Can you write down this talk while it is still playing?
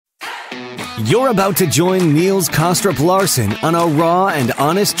You're about to join Niels Kaastrup-Larsen on a raw and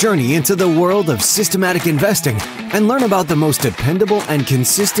honest journey into the world of systematic investing and learn about the most dependable and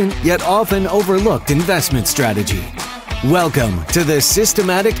consistent yet often overlooked investment strategy. Welcome to the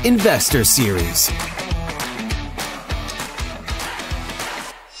Systematic Investor Series.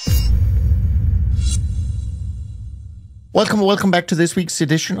 Welcome back to this week's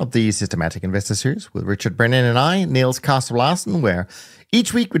edition of the Systematic Investor Series with Richard Brennan and I, Niels Kaastrup-Larsen, where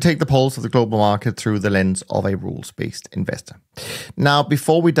each week we take the pulse of the global market through the lens of a rules-based investor. Now,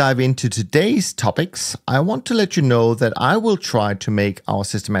 before we dive into today's topics, I want to let you know that I will try to make our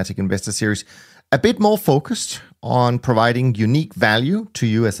Systematic Investor Series a bit more focused on providing unique value to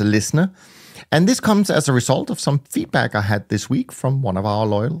you as a listener. And this comes as a result of some feedback I had this week from one of our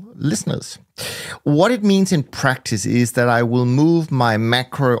loyal listeners. What it means in practice is that I will move my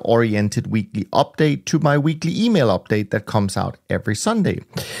macro-oriented weekly update to my weekly email update that comes out every Sunday.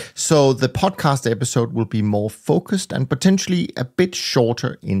 So the podcast episode will be more focused and potentially a bit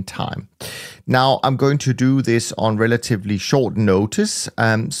shorter in time. Now, I'm going to do this on relatively short notice,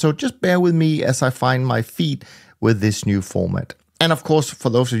 so just bear with me as I find my feet with this new format. And of course, for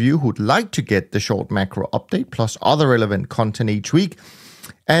those of you who'd like to get the short macro update plus other relevant content each week,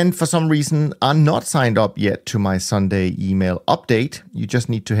 and for some reason are not signed up yet to my Sunday email update, you just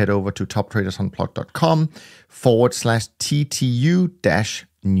need to head over to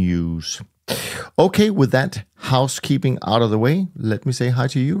toptradersunplugged.com/TTU-news. Okay, with that housekeeping out of the way, let me say hi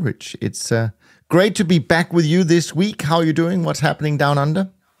to you, Rich. It's great to be back with you this week. How are you doing? What's happening down under?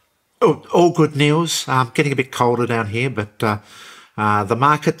 Oh, all good, Niels. Getting a bit colder down here, but the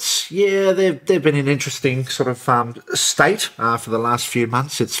markets, they've been in an interesting sort of state for the last few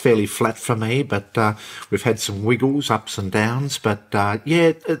months. It's fairly flat for me, but we've had some wiggles, ups and downs. But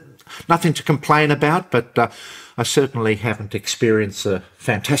nothing to complain about. But I certainly haven't experienced the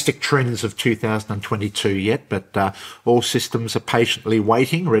fantastic trends of 2022 yet. But all systems are patiently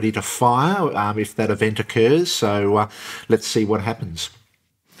waiting, ready to fire if that event occurs. So let's see what happens.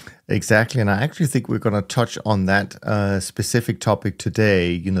 Exactly, and I actually think we're going to touch on that specific topic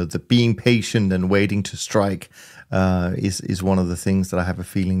today. You know, the being patient and waiting to strike is one of the things that I have a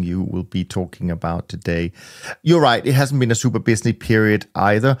feeling you will be talking about today. You're right, it hasn't been a super busy period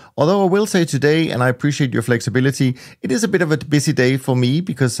either. Although I will say today, and I appreciate your flexibility, it is a bit of a busy day for me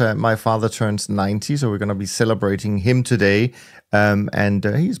because my father turns 90, so we're going to be celebrating him today. And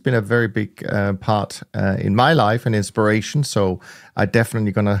he's been a very big part in my life and inspiration, so I'm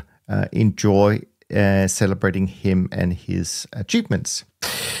definitely going to enjoy celebrating him and his achievements.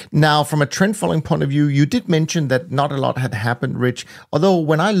 Now, from a trend following point of view, you did mention that not a lot had happened, Rich. Although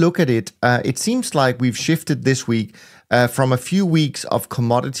when I look at it, it seems like we've shifted this week from a few weeks of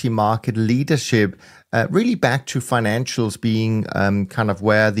commodity market leadership really back to financials being kind of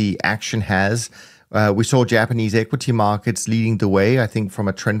where the action has. We saw Japanese equity markets leading the way, I think, from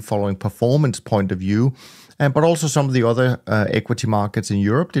a trend following performance point of view. But also some of the other equity markets in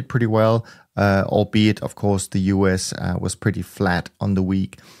Europe did pretty well, albeit, of course, the US was pretty flat on the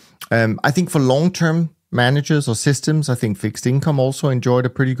week. I think for long-term managers or systems, I think fixed income also enjoyed a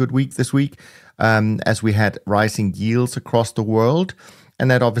pretty good week this week as we had rising yields across the world.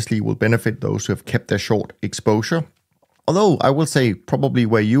 And that obviously will benefit those who have kept their short exposure. Although I will say probably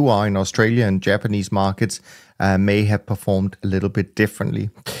where you are in Australia and Japanese markets may have performed a little bit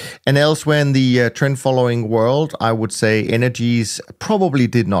differently. And elsewhere in the trend-following world, I would say energies probably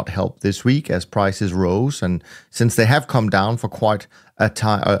did not help this week as prices rose. And since they have come down for quite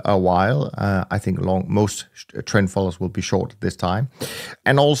a while, I think most trend followers will be short at this time.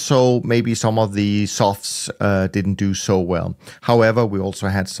 And also maybe some of the softs didn't do so well. However, we also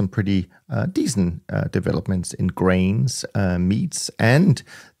had some pretty decent developments in grains, meats, and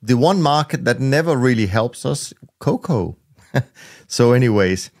the one market that never really helps us, cocoa. So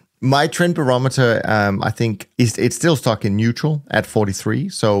anyways, my trend barometer, I think, it's still stuck in neutral at 43.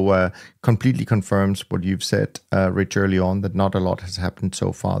 So completely confirms what you've said, Rich, early on, that not a lot has happened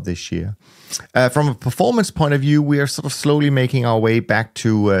so far this year. From a performance point of view, we are sort of slowly making our way back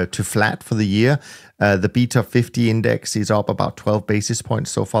to flat for the year. The Beta 50 index is up about 12 basis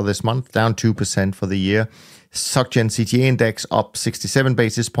points so far this month, down 2% for the year. SocGen CTA index up 67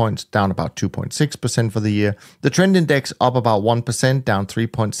 basis points, down about 2.6% for the year. The trend index up about 1%, down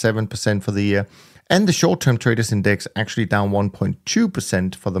 3.7% for the year. And the short-term traders index actually down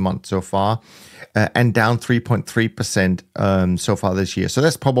 1.2% for the month so far, and down 3.3% so far this year. So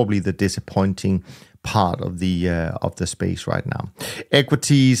that's probably the disappointing part of the space right now.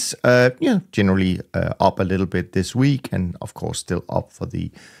 Equities, generally up a little bit this week, and of course still up for the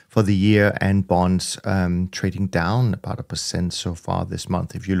year. And bonds trading down about 1% so far this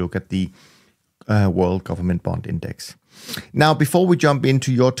month. If you look at the World Government Bond Index. Now, before we jump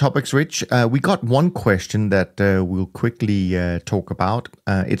into your topics, Rich, we got one question that we'll quickly talk about.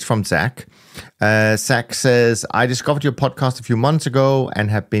 It's from Zach. Zach says, I discovered your podcast a few months ago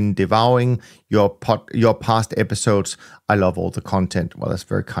and have been devouring your past episodes. I love all the content. Well, that's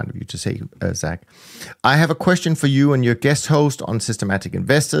very kind of you to say, Zach. I have a question for you and your guest host on systematic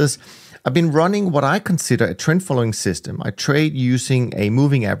investors. I've been running what I consider a trend-following system. I trade using a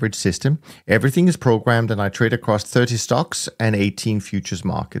moving average system. Everything is programmed and I trade across 30 stocks and 18 futures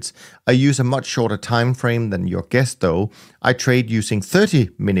markets. I use a much shorter time frame than your guest though. I trade using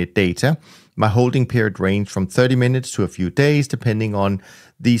 30-minute data. My holding period ranged from 30 minutes to a few days depending on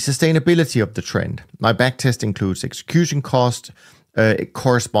the sustainability of the trend. My backtest includes execution cost,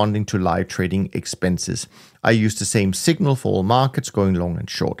 corresponding to live trading expenses. I use the same signal for all markets going long and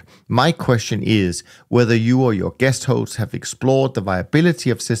short. My question is whether you or your guest hosts have explored the viability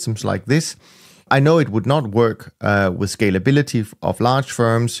of systems like this. I know it would not work with scalability of large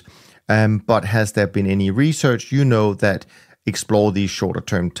firms, but has there been any research you know that explore these shorter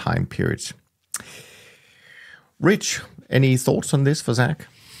term time periods? Rich, any thoughts on this for Zach?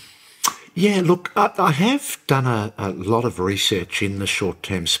 Yeah, look, I have done a lot of research in the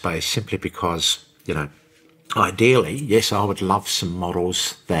short-term space simply because, ideally, yes, I would love some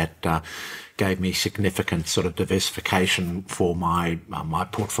models that gave me significant sort of diversification for my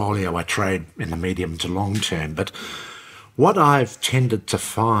portfolio. I trade in the medium to long term, but what I've tended to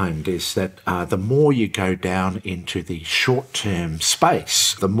find is that the more you go down into the short-term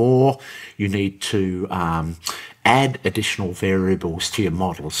space, the more you need to add additional variables to your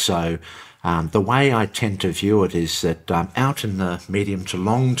model. So the way I tend to view it is that out in the medium to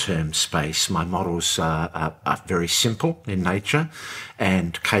long-term space, my models are very simple in nature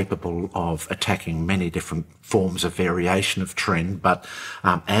and capable of attacking many different forms of variation of trend. But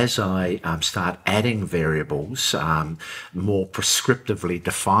as I start adding variables, more prescriptively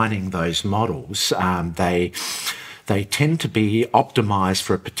defining those models, they tend to be optimized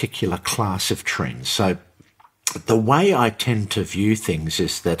for a particular class of trends. So the way I tend to view things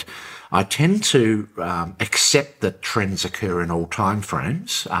is that I tend to accept that trends occur in all time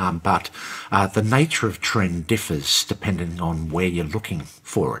frames, but the nature of trend differs depending on where you're looking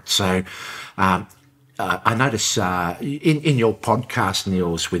for it. So I notice in your podcast,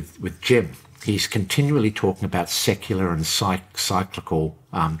 Niels, with Jim, he's continually talking about secular and cyclical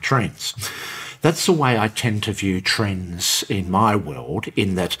trends. That's the way I tend to view trends in my world,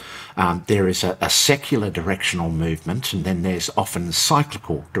 in that there is a secular directional movement and then there's often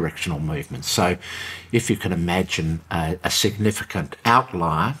cyclical directional movement. So if you can imagine a significant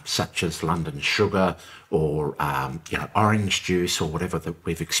outlier, such as London sugar or orange juice or whatever that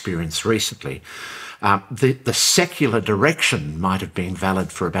we've experienced recently, the secular direction might have been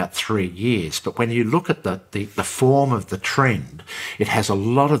valid for about 3 years, but when you look at the form of the trend, it has a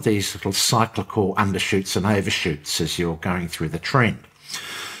lot of these little cyclical undershoots and overshoots as you're going through the trend.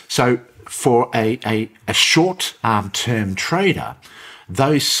 So for a short-term trader,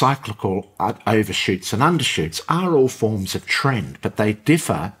 those cyclical overshoots and undershoots are all forms of trend, but they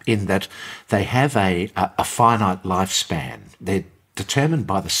differ in that they have a finite lifespan. They're determined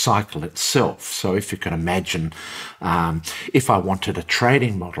by the cycle itself. So if you can imagine, if I wanted a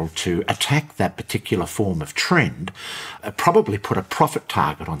trading model to attack that particular form of trend, I'd probably put a profit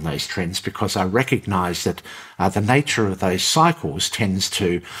target on those trends because I recognize that the nature of those cycles tends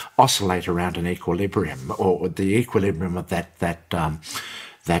to oscillate around an equilibrium, or the equilibrium of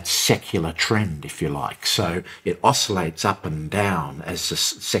that secular trend, if you like. So it oscillates up and down as the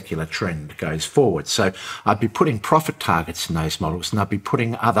secular trend goes forward. So I'd be putting profit targets in those models, and I'd be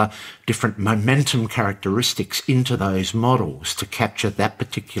putting other different momentum characteristics into those models to capture that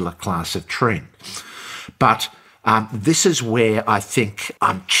particular class of trend. But this is where I think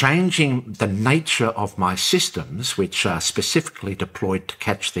I'm changing the nature of my systems, which are specifically deployed to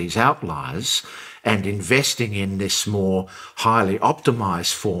catch these outliers, and investing in this more highly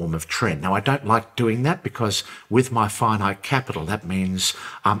optimized form of trend. Now, I don't like doing that because with my finite capital, that means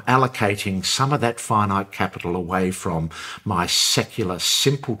I'm allocating some of that finite capital away from my secular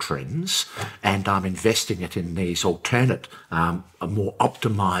simple trends, and I'm investing it in these alternate, more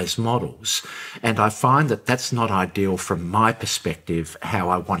optimized models. And I find that that's not ideal from my perspective, how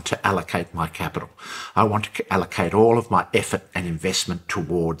I want to allocate my capital. I want to allocate all of my effort and investment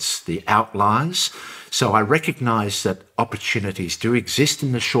towards the outliers. So I recognise that opportunities do exist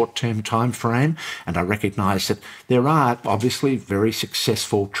in the short-term time frame, and I recognise that there are obviously very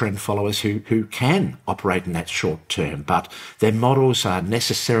successful trend followers who can operate in that short term, but their models are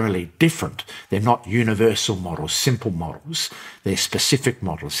necessarily different. They're not universal models, simple models. They're specific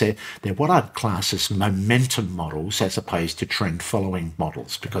models. They're what I'd class as momentum models as opposed to trend following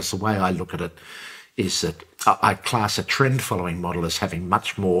models, because the way I look at it is that I class a trend following model as having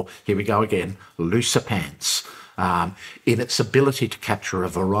much more, here we go again, looser pants in its ability to capture a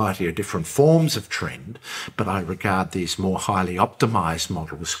variety of different forms of trend. But I regard these more highly optimized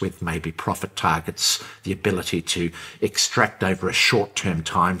models with maybe profit targets, the ability to extract over a short-term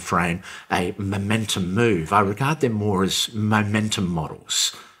time frame a momentum move. I regard them more as momentum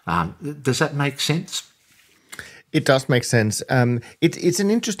models. Does that make sense? It does make sense. It's an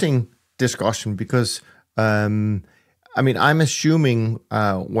interesting discussion because I'm assuming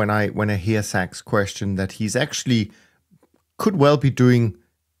when I hear Zach's question that he's actually could well be doing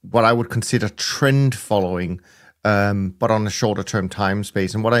what I would consider trend following, but on a shorter term time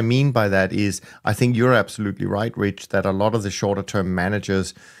space. And what I mean by that is, I think you're absolutely right, Rich, that a lot of the shorter term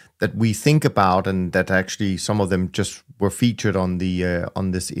managers that we think about, and that actually some of them just were featured on the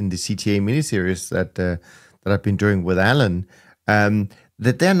in the CTA miniseries that I've been doing with Alan.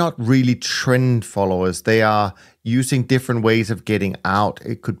 That they're not really trend followers. They are using different ways of getting out.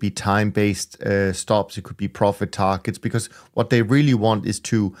 It could be time-based stops. It could be profit targets, because what they really want is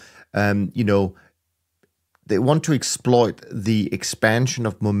to, they want to exploit the expansion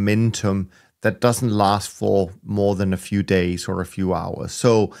of momentum that doesn't last for more than a few days or a few hours.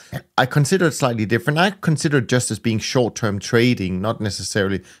 So I consider it slightly different. I consider it just as being short-term trading, not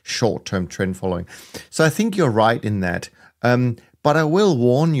necessarily short-term trend following. So I think you're right in that. But I will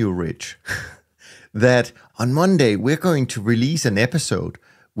warn you, Rich, that on Monday we're going to release an episode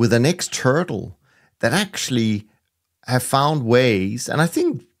with an ex-turtle that actually have found ways, and I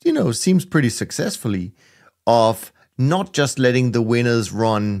think, seems pretty successfully, of not just letting the winners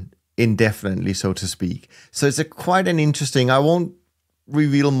run indefinitely, so to speak. So it's quite an interesting, I won't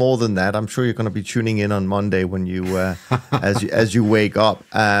reveal more than that. I'm sure you're going to be tuning in on Monday when you as you wake up.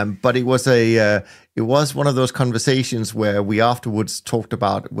 But it was one of those conversations where we afterwards talked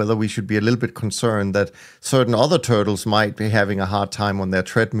about whether we should be a little bit concerned that certain other turtles might be having a hard time on their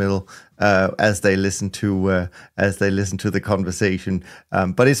treadmill as they listen to the conversation.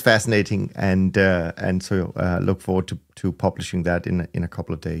 But it's fascinating, and so look forward to publishing that in a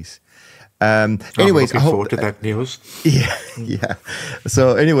couple of days. Anyways, I hope forward to that news. Yeah.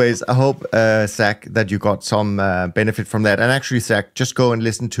 So, anyways, I hope, Zach, that you got some benefit from that. And actually, Zach, just go and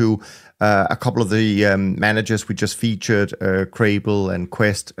listen to a couple of the managers we just featured. Crable and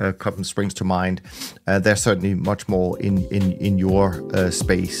Quest springs to mind. They're certainly much more in your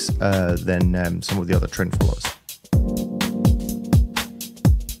space than some of the other trend followers.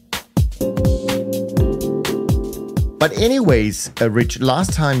 But anyways, Rich,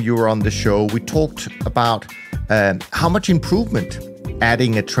 last time you were on the show, we talked about how much improvement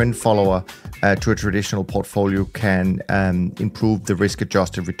adding a trend follower to a traditional portfolio can improve the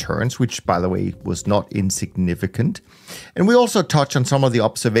risk-adjusted returns, which, by the way, was not insignificant. And we also touched on some of the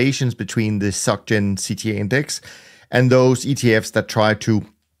observations between the SocGen CTA index and those ETFs that try to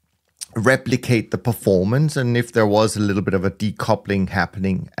replicate the performance, and if there was a little bit of a decoupling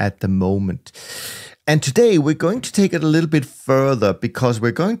happening at the moment. And today we're going to take it a little bit further, because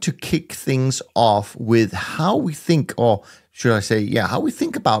we're going to kick things off with how we think, or should I say, how we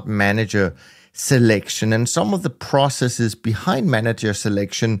think about manager selection and some of the processes behind manager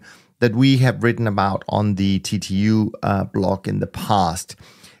selection that we have written about on the TTU blog in the past.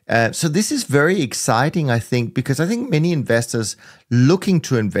 So this is very exciting, I think, because I think many investors looking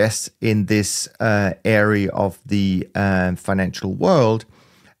to invest in this area of the financial world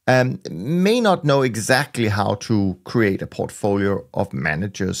may not know exactly how to create a portfolio of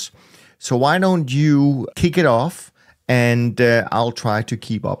managers. So why don't you kick it off, and I'll try to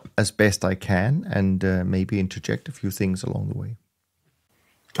keep up as best I can, and maybe interject a few things along the way.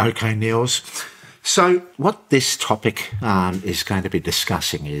 Okay, Niels. So what this topic is going to be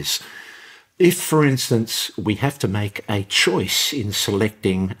discussing is, if, for instance, we have to make a choice in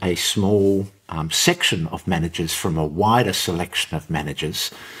selecting a small section of managers from a wider selection of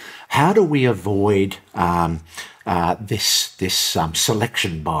managers, how do we avoid this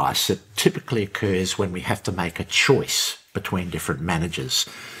selection bias that typically occurs when we have to make a choice between different managers?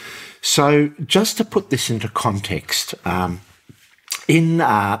 So just to put this into context, in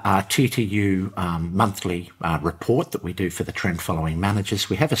our TTU monthly report that we do for the trend following managers,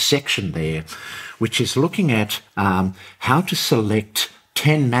 we have a section there which is looking at how to select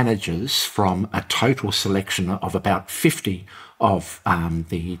 10 managers from a total selection of about 50 of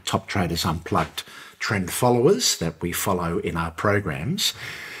the Top Traders Unplugged trend followers that we follow in our programs.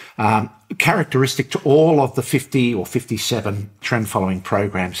 Characteristic to all of the 50 or 57 trend following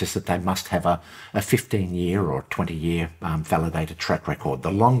programs is that they must have a 15-year or 20-year validated track record. The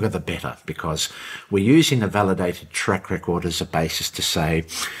longer the better, because we're using a validated track record as a basis to say,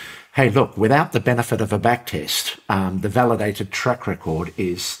 hey, look, without the benefit of a backtest, the validated track record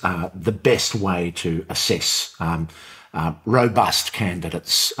is the best way to assess robust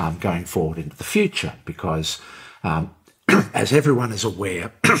candidates going forward into the future, because as everyone is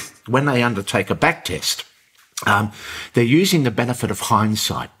aware, when they undertake a backtest, they're using the benefit of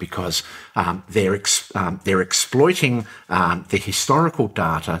hindsight, because they're exploiting the historical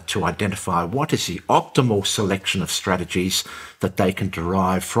data to identify what is the optimal selection of strategies that they can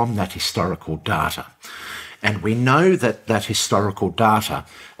derive from that historical data. And we know that that historical data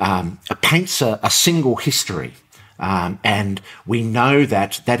paints a single history. And we know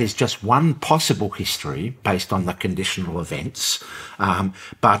that that is just one possible history based on the conditional events.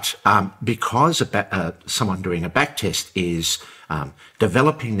 But because someone doing a backtest is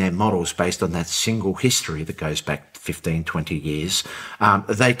developing their models based on that single history that goes back 15, 20 years,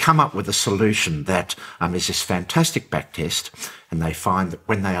 they come up with a solution that is this fantastic backtest. And they find that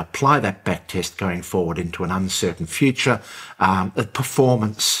when they apply that backtest going forward into an uncertain future, the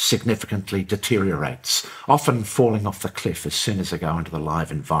performance significantly deteriorates, often falling off the cliff as soon as they go into the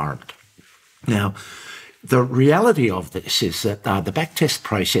live environment. Now, the reality of this is that the backtest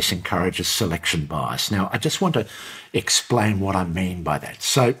process encourages selection bias. Now, I just want to explain what I mean by that.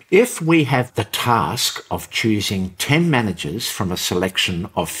 So if we have the task of choosing 10 managers from a selection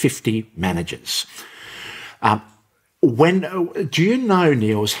of 50 managers, do you know,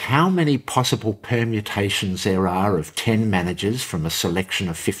 Niels, how many possible permutations there are of 10 managers from a selection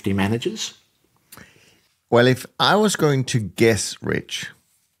of 50 managers? Well, if I was going to guess, Rich,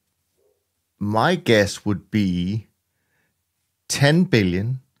 my guess would be 10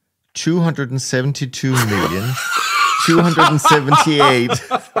 billion, 272 million, 278,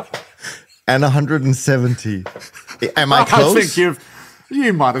 and 170. Am I close? I think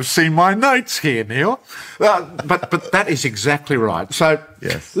you might have seen my notes here, Neil. But that is exactly right. So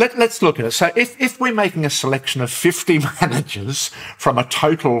yes. Let's look at it. So if we're making a selection of 50 managers from a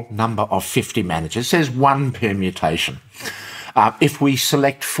total number of 50 managers, there's one permutation. If we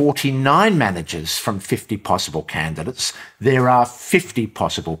select 49 managers from 50 possible candidates, there are 50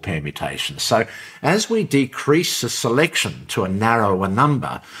 possible permutations. So as we decrease the selection to a narrower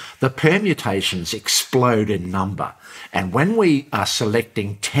number, the permutations explode in number. And when we are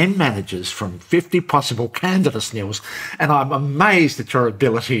selecting 10 managers from 50 possible candidates, Niels, and I'm amazed at your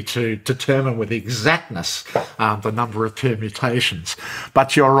ability to determine with exactness the number of permutations.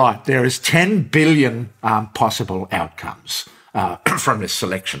 But you're right, there is 10 billion possible outcomes from this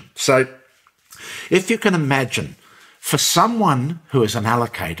selection. So if you can imagine, for someone who is an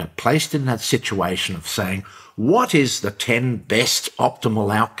allocator placed in that situation of saying, what is the 10 best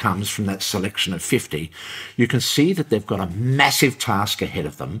optimal outcomes from that selection of 50? You can see that they've got a massive task ahead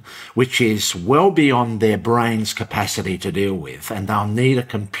of them, which is well beyond their brain's capacity to deal with, and they'll need a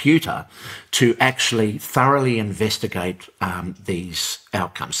computer to actually thoroughly investigate these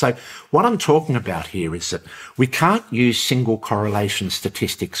outcomes. So what I'm talking about here is that we can't use single correlation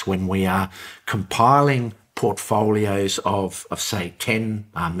statistics when we are compiling portfolios of say 10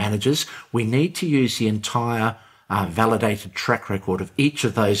 managers. We need to use the entire validated track record of each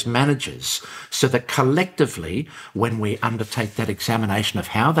of those managers, so that collectively, when we undertake that examination of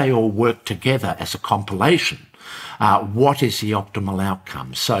how they all work together as a compilation, what is the optimal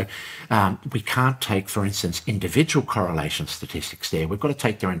outcome? So we can't take, for instance, individual correlation statistics there. We've got to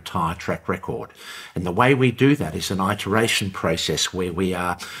take their entire track record. And the way we do that is an iteration process where we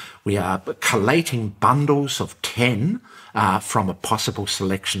are collating bundles of 10 from a possible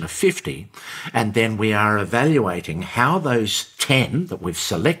selection of 50, and then we are evaluating how those 10 that we've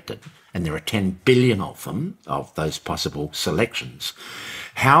selected, and there are 10 billion of them, of those possible selections,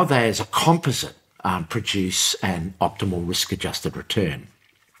 how they as a composite produce an optimal risk-adjusted return.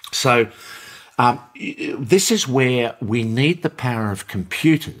 So this is where we need the power of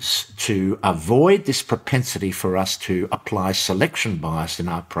computers to avoid this propensity for us to apply selection bias in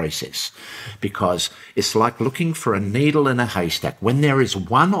our process, because it's like looking for a needle in a haystack. When there is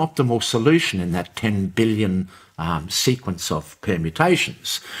one optimal solution in that 10 billion sequence of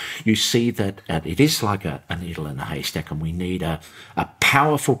permutations, you see that it is like a needle in a haystack, and we need a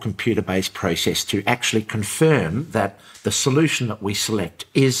powerful computer-based process to actually confirm that the solution that we select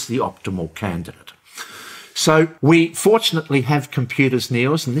is the optimal candidate. So we fortunately have computers,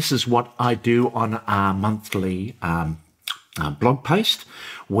 Niels, and this is what I do on our monthly blog post,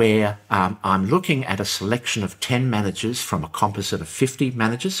 where I'm looking at a selection of 10 managers from a composite of 50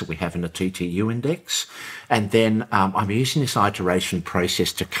 managers that we have in a TTU index. And then I'm using this iteration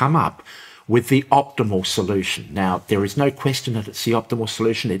process to come up with the optimal solution. Now, there is no question that it's the optimal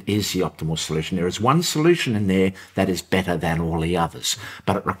solution. It is the optimal solution. There is one solution in there that is better than all the others,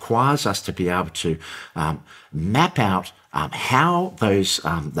 but it requires us to be able to map out how those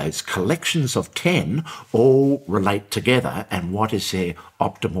collections of 10 all relate together and what is their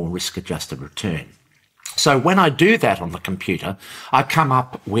optimal risk-adjusted return. So when I do that on the computer, I come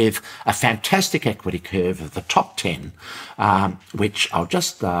up with a fantastic equity curve of the top 10, which I'll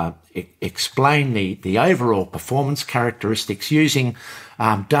just explain the overall performance characteristics using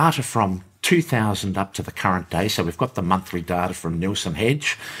data from 2000 up to the current day. So we've got the monthly data from Nielsen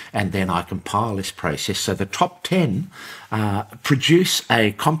Hedge, and then I compile this process. So the top 10 produce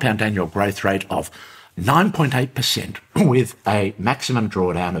a compound annual growth rate of 9.8% with a maximum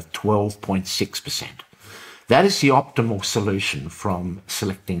drawdown of 12.6%. That is the optimal solution from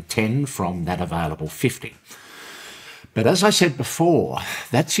selecting 10 from that available 50. But as I said before,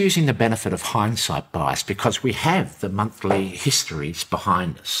 that's using the benefit of hindsight bias because we have the monthly histories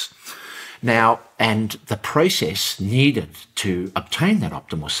behind us. Now, and the process needed to obtain that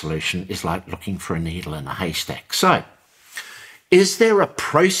optimal solution is like looking for a needle in a haystack. So, is there a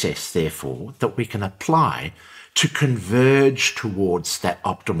process, therefore, that we can apply to converge towards that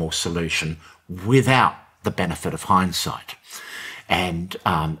optimal solution without the benefit of hindsight? And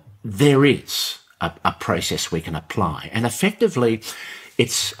there is a process we can apply. And effectively,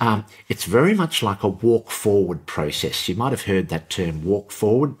 it's very much like a walk-forward process. You might have heard that term,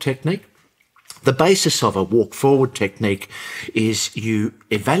 walk-forward technique. The basis of a walk-forward technique is you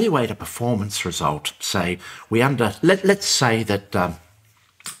evaluate a performance result. Say let's say that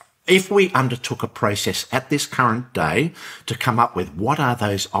if we undertook a process at this current day to come up with what are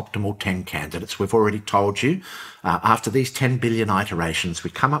those optimal 10 candidates, we've already told you, after these 10 billion iterations, we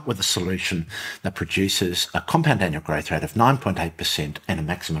come up with a solution that produces a compound annual growth rate of 9.8% and a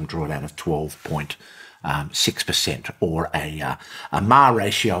maximum drawdown of 12.6%, or a MAR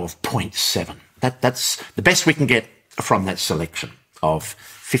ratio of 0.7. That's the best we can get from that selection of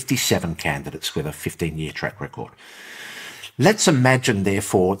 57 candidates with a 15-year track record. Let's imagine,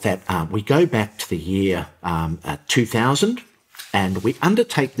 therefore, that we go back to the year 2000 and we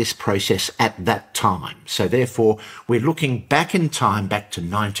undertake this process at that time. So, therefore, we're looking back in time, back to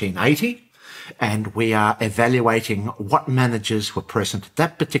 1980, and we are evaluating what managers were present at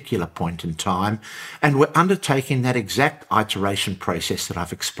that particular point in time, and we're undertaking that exact iteration process that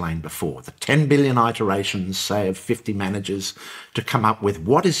I've explained before, the 10 billion iterations, say, of 50 managers, to come up with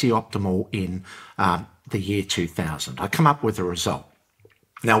what is the optimal in the year 2000. I come up with a result.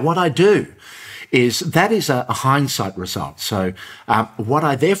 Now, what I do is that is a hindsight result. So what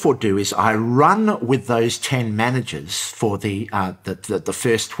I therefore do is I run with those 10 managers for the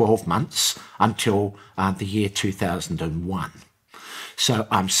first 12 months until the year 2001. So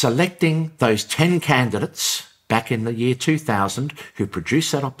I'm selecting those 10 candidates back in the year 2000 who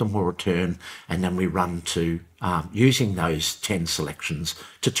produce that optimal return, and then we run to using those 10 selections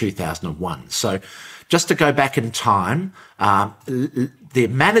to 2001. So just to go back in time, the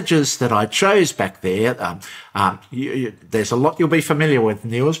managers that I chose back there, there's a lot you'll be familiar with,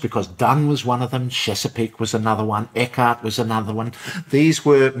 Niels, because Dunn was one of them, Chesapeake was another one, Eckhart was another one. These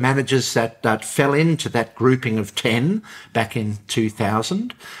were managers that fell into that grouping of 10 back in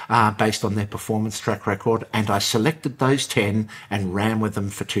 2000 based on their performance track record, and I selected those 10 and ran with them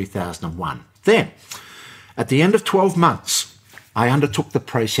for 2001. Then, at the end of 12 months, I undertook the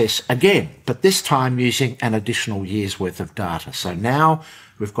process again, but this time using an additional year's worth of data. So now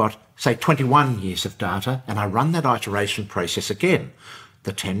we've got, say, 21 years of data, and I run that iteration process again,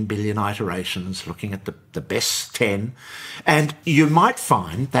 the 10 billion iterations, looking at the best 10, and you might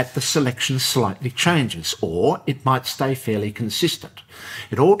find that the selection slightly changes, or it might stay fairly consistent.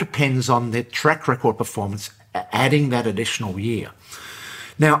 It all depends on the track record performance, adding that additional year.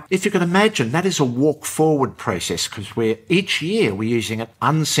 Now, if you can imagine, that is a walk-forward process because each year we're using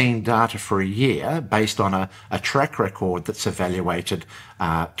unseen data for a year based on a track record that's evaluated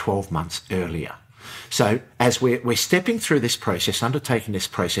 12 months earlier. So as we're stepping through this process, undertaking this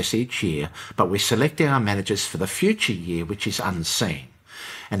process each year, but we're selecting our managers for the future year, which is unseen.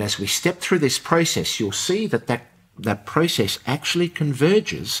 And as we step through this process, you'll see that process actually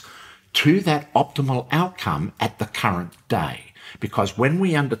converges to that optimal outcome at the current day. because when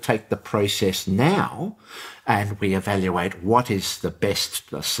we undertake the process now and we evaluate what is the best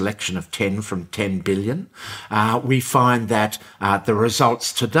selection of 10 from 10 billion, we find that the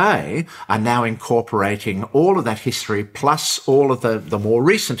results today are now incorporating all of that history plus all of the more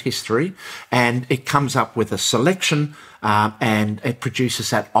recent history, and it comes up with a selection and it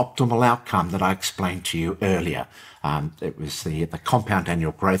produces that optimal outcome that I explained to you earlier. It was the compound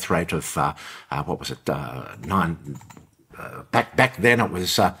annual growth rate of, what was it, back then it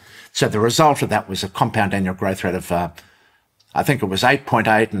was, so the result of that was a compound annual growth rate of, I think it was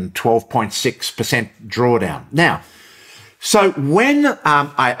 8.8 and 12.6% drawdown. Now, so when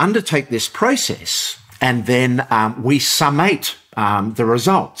I undertake this process and then we summate the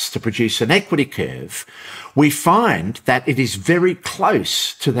results to produce an equity curve, we find that it is very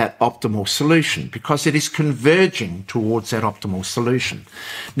close to that optimal solution because it is converging towards that optimal solution.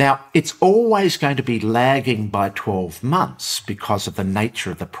 Now, it's always going to be lagging by 12 months because of the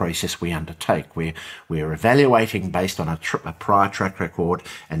nature of the process we undertake. We're evaluating based on a prior track record,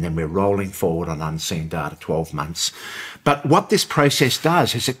 and then we're rolling forward on unseen data 12 months. But what this process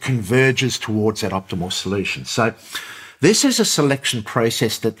does is it converges towards that optimal solution. So this is a selection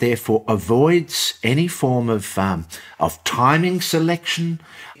process that therefore avoids any form of timing selection.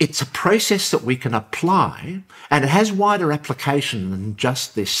 It's a process that we can apply, and it has wider application than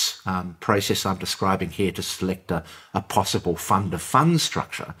just this process I'm describing here to select a possible fund-of-fund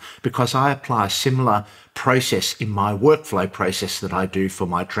structure, because I apply a similar process in my workflow process that I do for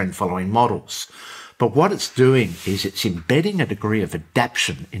my trend-following models. But what it's doing is it's embedding a degree of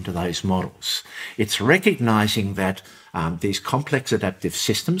adaptation into those models. It's recognizing that these complex adaptive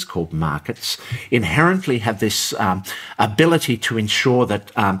systems called markets inherently have this ability to ensure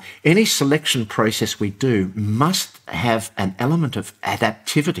that any selection process we do must have an element of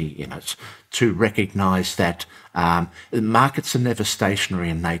adaptivity in it to recognize that markets are never stationary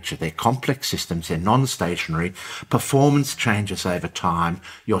in nature. They're complex systems, they're non-stationary. Performance changes over time.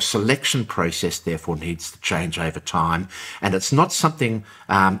 Your selection process, therefore, needs to change over time. And it's not something,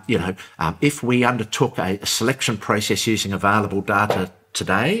 if we undertook a selection process using available data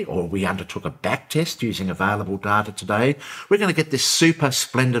today, or we undertook a back test using available data today, we're going to get this super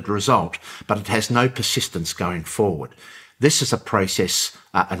splendid result, but it has no persistence going forward. This is a process,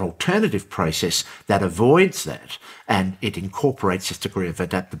 an alternative process that avoids that, and it incorporates this degree of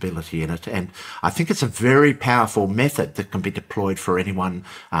adaptability in it. And I think it's a very powerful method that can be deployed for anyone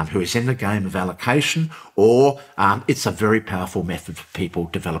who is in the game of allocation, or it's a very powerful method for people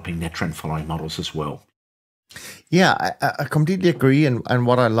developing their trend following models as well. Yeah, I completely agree. And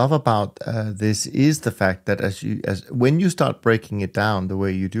what I love about this is the fact that when you start breaking it down the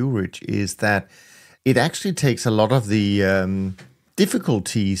way you do, Rich, is that it actually takes a lot of the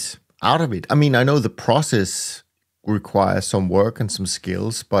difficulties out of it. I mean, I know the process requires some work and some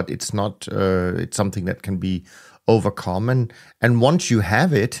skills, but it's not, it's something that can be overcome. And once you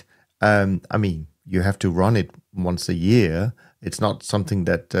have it, I mean, you have to run it once a year. It's not something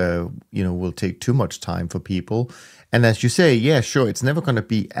that, will take too much time for people. And as you say, yeah, sure, it's never going to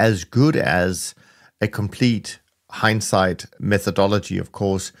be as good as a complete hindsight methodology, of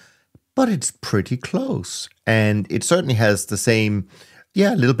course, but it's pretty close. And it certainly has the same,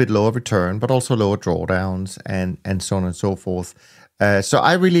 a little bit lower return, but also lower drawdowns and so on and so forth. So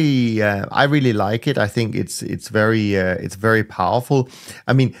I really like it. I think it's very powerful.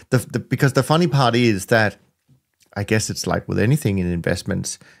 I mean, because the funny part is that I guess it's like with anything in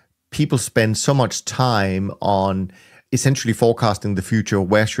investments, people spend so much time on essentially forecasting the future.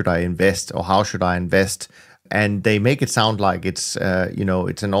 Where should I invest, or how should I invest? And they make it sound like it's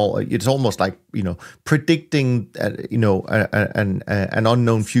it's almost like predicting an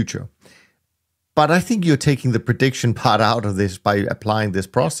unknown future. But I think you're taking the prediction part out of this by applying this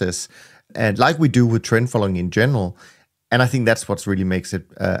process, and like we do with trend following in general. And I think that's what really makes it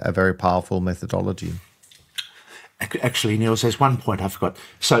a very powerful methodology. Actually, Niels, there's one point I forgot.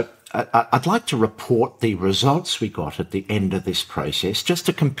 So I'd like to report the results we got at the end of this process, just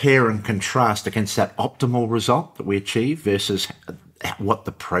to compare and contrast against that optimal result that we achieved versus what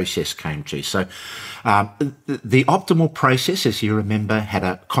the process came to. So the optimal process, as you remember, had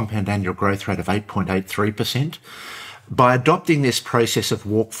a compound annual growth rate of 8.83%. By adopting this process of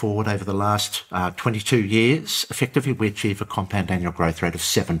walk forward over the last 22 years, effectively we achieve a compound annual growth rate of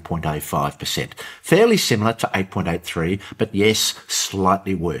 7.05%. Fairly similar to 8.83, but yes,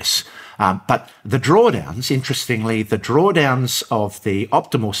 slightly worse. But the drawdowns, interestingly, the drawdowns of the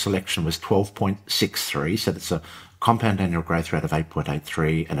optimal selection was 12.63, so that's a compound annual growth rate of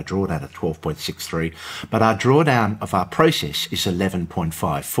 8.83 and a drawdown of 12.63. But our drawdown of our process is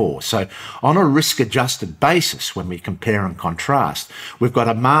 11.54. So on a risk-adjusted basis, when we compare and contrast, we've got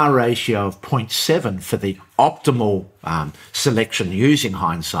a MAR ratio of 0.7 for the optimal selection using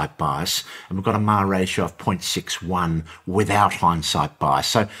hindsight bias, and we've got a MAR ratio of 0.61 without hindsight bias.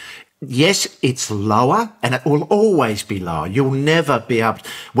 So yes, it's lower, and it will always be lower. You'll never be able to,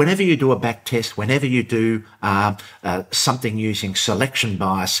 whenever you do a back test, whenever you do something using selection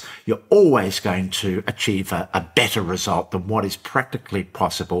bias, you're always going to achieve a better result than what is practically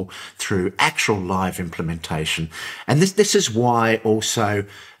possible through actual live implementation. And this is why also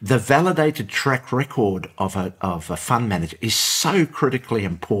the validated track record of a fund manager is so critically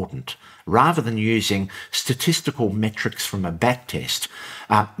important. Rather than using statistical metrics from a back test,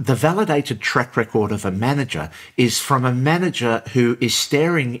 the validated track record of a manager is from a manager who is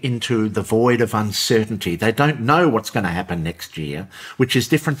staring into the void of uncertainty. They don't know what's going to happen next year, which is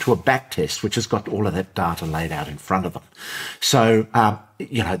different to a back test, which has got all of that data laid out in front of them. So,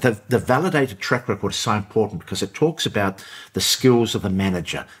 the validated track record is so important because it talks about the skills of the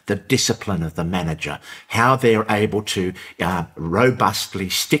manager, the discipline of the manager, how they're able to robustly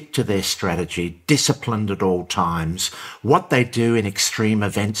stick to their strategy, disciplined at all times, what they do in extreme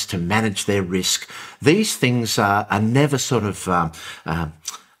events to manage their risk. These things are never sort of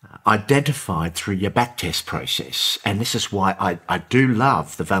identified through your backtest process. And this is why I do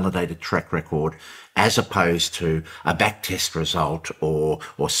love the validated track record as opposed to a backtest result or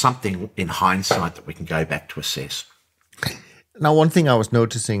something in hindsight that we can go back to assess. Now, one thing I was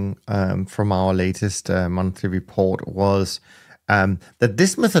noticing from our latest monthly report was that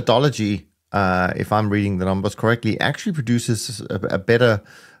this methodology, if I'm reading the numbers correctly, actually produces a better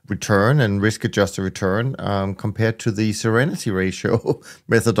return and risk-adjusted return compared to the serenity ratio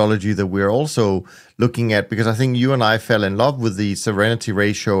methodology that we're also looking at, because I think you and I fell in love with the serenity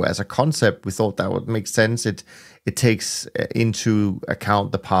ratio as a concept. We thought that would make sense. It takes into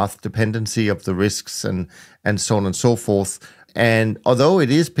account the path dependency of the risks and so on and so forth. And although it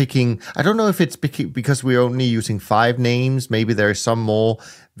is picking, I don't know if it's picking because we're only using 5 names, maybe there is some more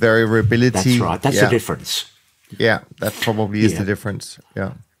variability. That's right. That's the difference. Yeah, that probably is the difference.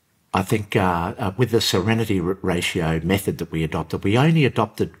 Yeah. I think with the serenity ratio method that we adopted, we only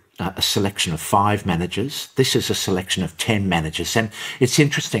adopted a selection of 5 managers. This is a selection of 10 managers. And it's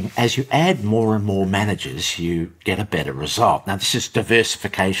interesting, as you add more and more managers, you get a better result. Now, this is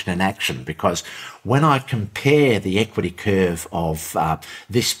diversification in action, because when I compare the equity curve of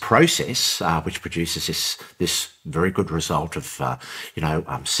this process, which produces this very good result of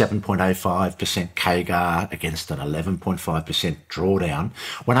 7.05% CAGR against an 11.5% drawdown,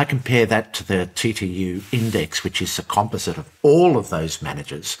 when I compare that to the TTU index, which is a composite of all of those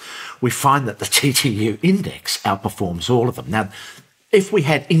managers, we find that the TTU index outperforms all of them. Now, if we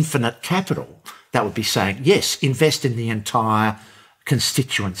had infinite capital, that would be saying, yes, invest in the entire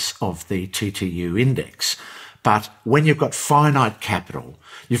constituents of the TTU index. But when you've got finite capital,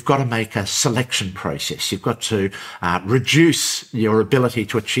 you've got to make a selection process. You've got to reduce your ability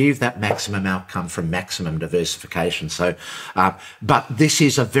to achieve that maximum outcome from maximum diversification. So, but this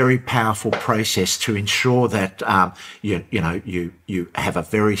is a very powerful process to ensure that you have a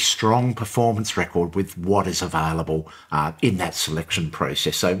very strong performance record with what is available in that selection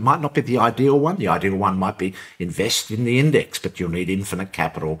process. So it might not be the ideal one. The ideal one might be invest in the index, but you'll need infinite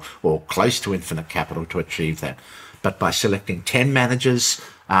capital or close to infinite capital to achieve that. But by selecting 10 managers,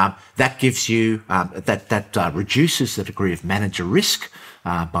 that gives you that reduces the degree of manager risk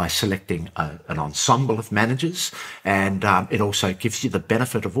by selecting an ensemble of managers, and it also gives you the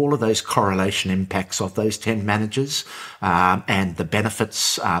benefit of all of those correlation impacts of those 10 managers, and the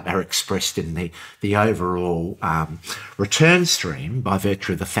benefits are expressed in the overall return stream by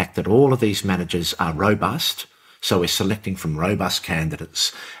virtue of the fact that all of these managers are robust. So we're selecting from robust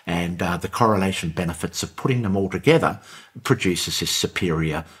candidates, and the correlation benefits of putting them all together produces this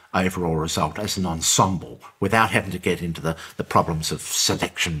superior overall result as an ensemble without having to get into the problems of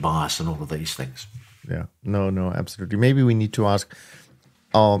selection bias and all of these things. Yeah, no, absolutely. Maybe we need to ask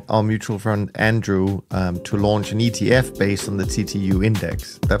our mutual friend Andrew to launch an ETF based on the TTU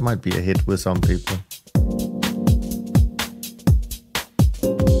index. That might be a hit with some people.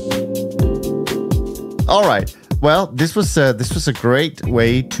 All right. Well, this was a great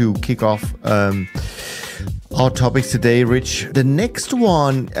way to kick off our topics today, Rich. The next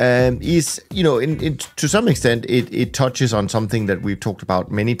one is, to some extent, it touches on something that we've talked about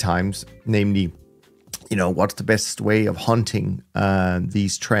many times, namely, what's the best way of hunting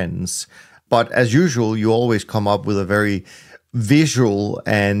these trends. But as usual, you always come up with a very visual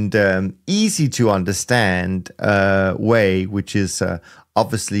and easy to understand way, which is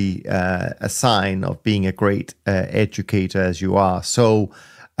obviously a sign of being a great educator as you are. So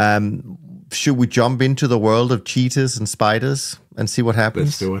should we jump into the world of cheetahs and spiders and see what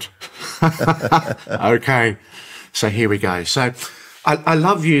happens? Let's do it. Okay, so here we go. So I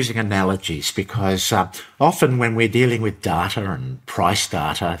love using analogies because often when we're dealing with data and price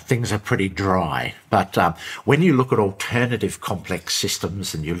data, things are pretty dry. But when you look at alternative complex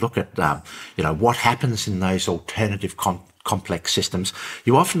systems and you look at what happens in those alternative complex systems,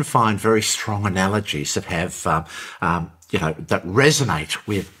 you often find very strong analogies that have that resonate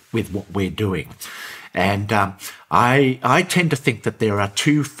with what we're doing. And I tend to think that there are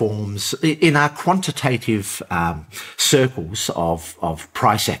two forms in our quantitative circles of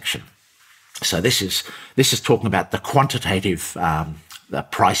price action. So this is talking about the quantitative the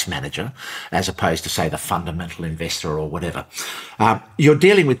price manager, as opposed to, say, the fundamental investor or whatever. You're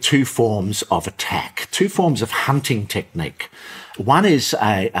dealing with two forms of attack, two forms of hunting technique. One is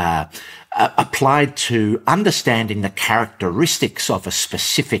applied to understanding the characteristics of a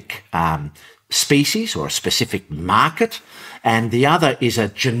specific species or a specific market, and the other is a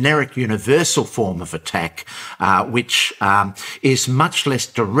generic universal form of attack, which is much less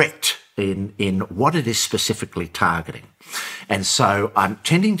direct in what it is specifically targeting. And so I'm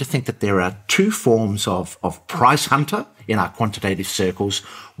tending to think that there are two forms of price hunter in our quantitative circles,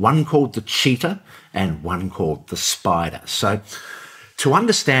 one called the cheetah and one called the spider. So to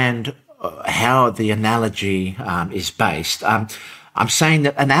understand how the analogy is based, I'm saying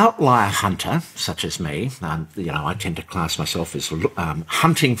that an outlier hunter, such as me, I tend to class myself as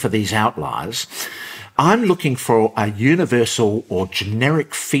hunting for these outliers. I'm looking for a universal or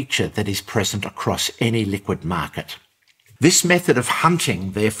generic feature that is present across any liquid market. This method of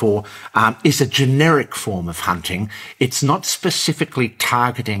hunting, therefore, is a generic form of hunting. It's not specifically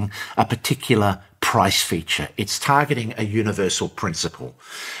targeting a particular price feature. It's targeting a universal principle.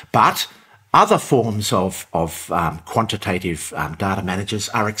 But other forms of quantitative data managers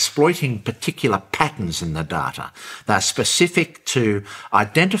are exploiting particular patterns in the data. They're specific to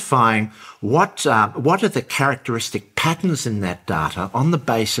identifying what are the characteristic patterns in that data on the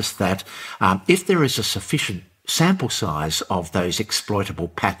basis that if there is a sufficient sample size of those exploitable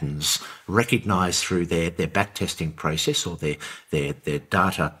patterns recognised through their backtesting process or their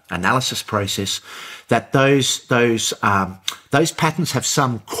data analysis process, that those patterns have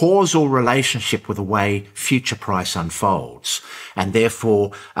some causal relationship with the way future price unfolds. And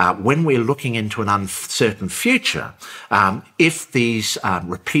therefore, when we're looking into an uncertain future, if these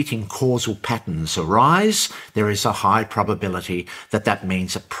repeating causal patterns arise, there is a high probability that that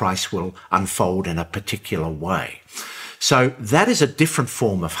means a price will unfold in a particular way. So that is a different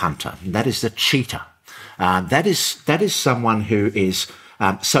form of hunter. That is the cheetah. That is someone who is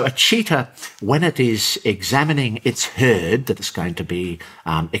so a cheetah, when it is examining its herd that it's going to be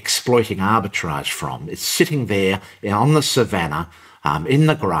exploiting arbitrage from, it's sitting there on the savannah in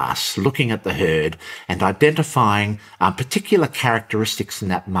the grass, looking at the herd and identifying particular characteristics in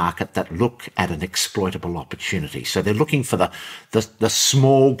that market that look at an exploitable opportunity. So they're looking for the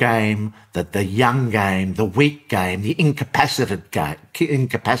small game, the young game, the weak game, the incapacitated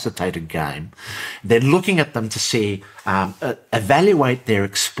game. They're looking at them to see, evaluate their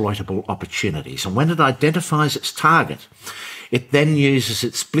exploitable opportunities. And when it identifies its target, it then uses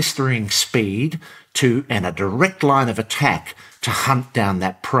its blistering speed and a direct line of attack to hunt down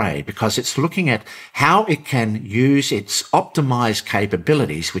that prey, because it's looking at how it can use its optimized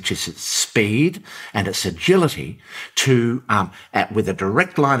capabilities, which is its speed and its agility, to, with a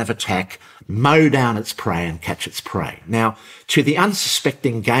direct line of attack, mow down its prey and catch its prey. Now, to the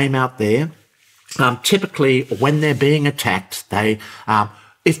unsuspecting game out there, typically when they're being attacked, they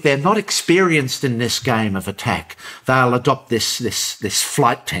if they're not experienced in this game of attack, they'll adopt this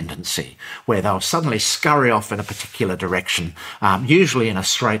flight tendency where they'll suddenly scurry off in a particular direction, usually in a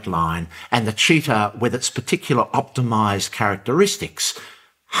straight line, and the cheetah, with its particular optimized characteristics,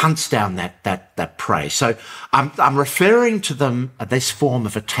 hunts down that prey. So I'm referring to this form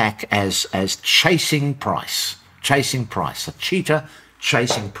of attack as chasing price, a cheetah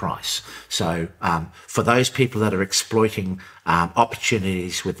chasing price. So for those people that are exploiting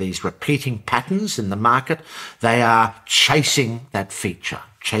opportunities with these repeating patterns in the market, they are chasing that feature,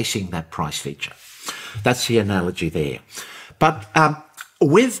 chasing that price feature. That's the analogy there. But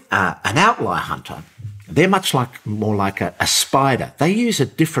with an outlier hunter, they're more like a spider. They use a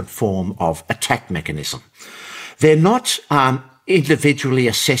different form of attack mechanism. They're not individually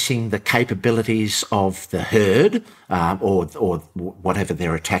assessing the capabilities of the herd or whatever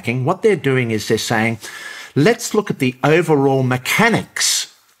they're attacking. What they're doing is they're saying let's look at the overall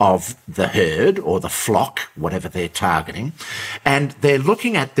mechanics of the herd or the flock, whatever they're targeting, and they're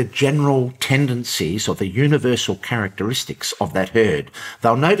looking at the general tendencies or the universal characteristics of that herd.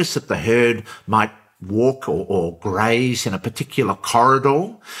 They'll notice that the herd might walk or graze in a particular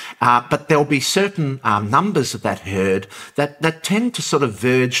corridor, but there'll be certain numbers of that herd that tend to sort of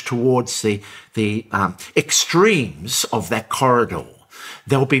verge towards the extremes of that corridor.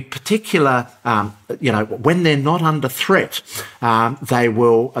 There'll be particular, when they're not under threat, they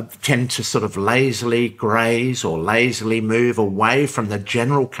will tend to sort of lazily graze or lazily move away from the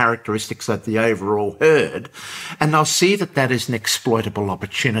general characteristics of the overall herd, and they'll see that that is an exploitable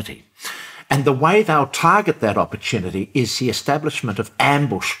opportunity. And the way they'll target that opportunity is the establishment of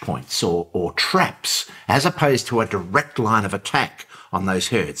ambush points or traps, as opposed to a direct line of attack on those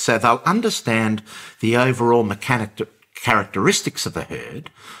herds. So they'll understand the overall characteristics of the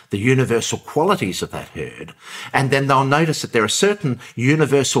herd, the universal qualities of that herd, and then they'll notice that there are certain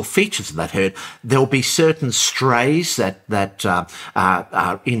universal features of that herd. There'll be certain strays that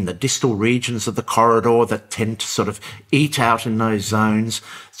are in the distal regions of the corridor that tend to sort of eat out in those zones.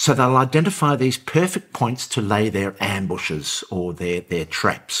 So they'll identify these perfect points to lay their ambushes or their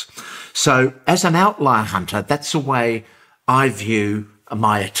traps. So as an outlier hunter, that's the way I view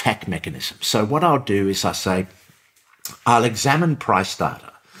my attack mechanism. So what I'll do is I'll examine price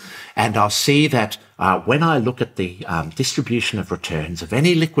data, and I'll see that when I look at the distribution of returns of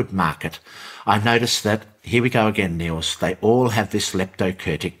any liquid market, I notice that, here we go again, Niels, they all have this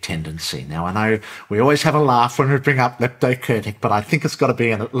leptokurtic tendency. Now, I know we always have a laugh when we bring up leptokurtic, but I think it's got to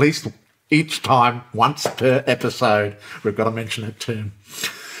be in at least each time, once per episode, we've got to mention that term.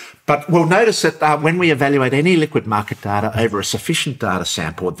 But we'll notice that when we evaluate any liquid market data over a sufficient data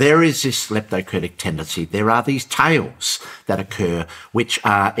sample, there is this leptokurtic tendency. There are these tails that occur, which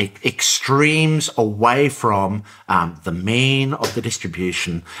are extremes away from the mean of the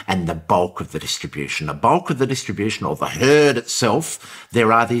distribution and the bulk of the distribution. The bulk of the distribution, or the herd itself,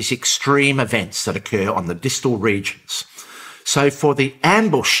 there are these extreme events that occur on the distal regions. So for the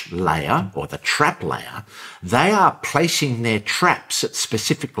ambush layer, or the trap layer, they are placing their traps at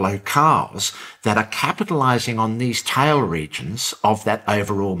specific locales that are capitalizing on these tail regions of that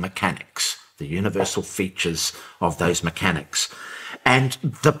overall mechanics, the universal features of those mechanics. And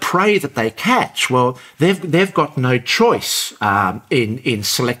the prey that they catch, well, they've got no choice in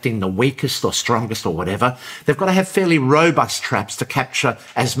selecting the weakest or strongest or whatever. They've got to have fairly robust traps to capture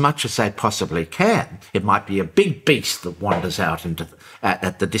as much as they possibly can. It might be a big beast that wanders out into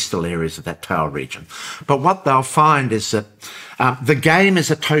at the distal areas of that tail region. But what they'll find is that the game is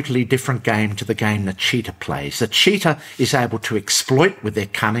a totally different game to the game that cheetah plays. The cheetah is able to exploit with their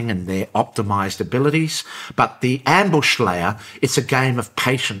cunning and their optimized abilities, but the ambush layer, it's a game of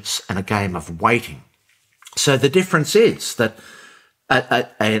patience and a game of waiting. So the difference is that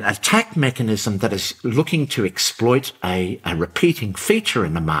an attack mechanism that is looking to exploit a repeating feature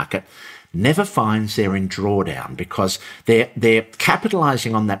in the market never finds they're in drawdown, because they're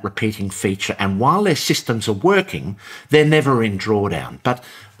capitalizing on that repeating feature, and while their systems are working, they're never in drawdown. But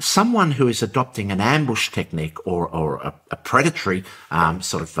someone who is adopting an ambush technique or a predatory a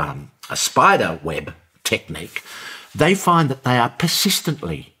spider web technique, they find that they are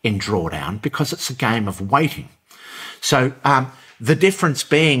persistently in drawdown because it's a game of waiting. So the difference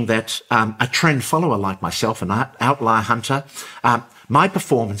being that a trend follower like myself, an outlier hunter, my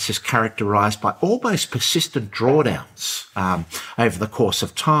performance is characterized by almost persistent drawdowns over the course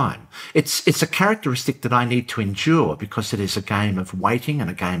of time. It's a characteristic that I need to endure because it is a game of waiting and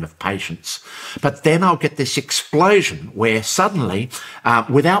a game of patience. But then I'll get this explosion where suddenly,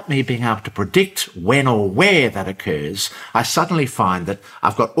 without me being able to predict when or where that occurs, I suddenly find that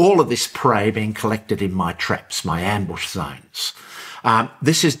I've got all of this prey being collected in my traps, my ambush zones.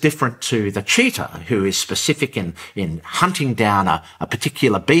 This is different to the cheetah, who is specific in hunting down a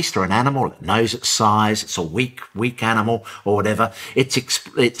particular beast or an animal. It knows its size. It's a weak animal or whatever.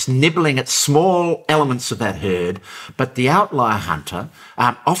 It's nibbling at small elements of that herd. But the outlier hunter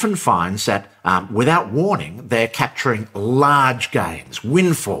often finds that without warning, they're capturing large gains,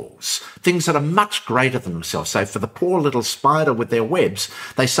 windfalls, things that are much greater than themselves. So for the poor little spider with their webs,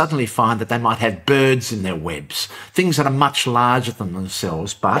 they suddenly find that they might have birds in their webs, things that are much larger than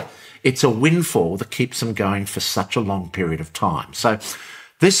themselves, but it's a windfall that keeps them going for such a long period of time. So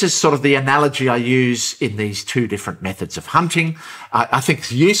this is sort of the analogy I use in these two different methods of hunting. I think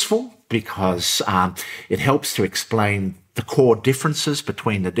it's useful because it helps to explain the core differences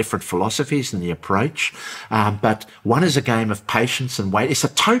between the different philosophies and the approach. But one is a game of patience and wait. It's a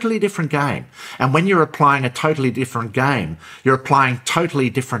totally different game. And when you're applying a totally different game, you're applying totally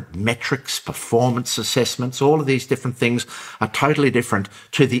different metrics, performance assessments, all of these different things are totally different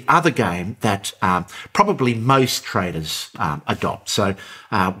to the other game that probably most traders adopt. So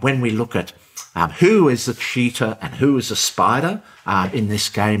when we look at who is a cheetah and who is a spider in this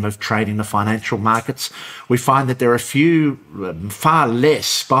game of trading the financial markets, we find that there are far less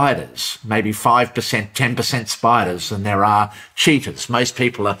spiders, maybe 5%, 10% spiders than there are cheetahs. Most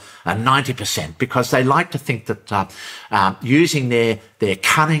people are 90% because they like to think that using their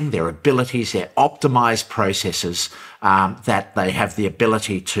cunning, their abilities, their optimized processes, that they have the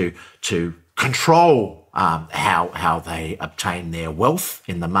ability to control how they obtain their wealth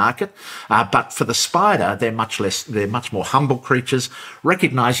in the market. But for the spider, they're much more humble creatures,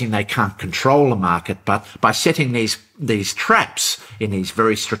 recognizing they can't control the market, but by setting these traps in these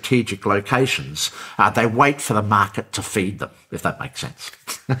very strategic locations, they wait for the market to feed them, if that makes sense.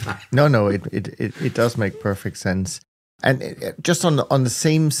 No, it does make perfect sense. And just on the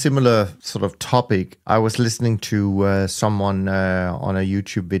same similar sort of topic, I was listening to someone on a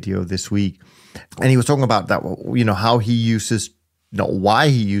YouTube video this week, and he was talking about that, how he uses, why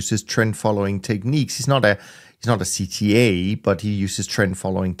he uses trend following techniques. He's not a CTA, but he uses trend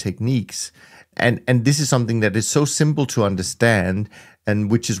following techniques. And this is something that is so simple to understand,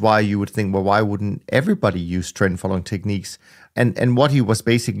 and which is why you would think, well, why wouldn't everybody use trend following techniques? And what he was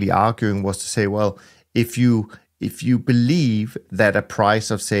basically arguing was to say, well, if you believe that a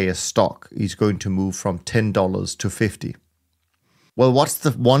price of, say, a stock is going to move from $10 to 50, well, what's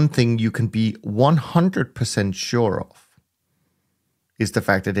the one thing you can be 100% sure of? Is the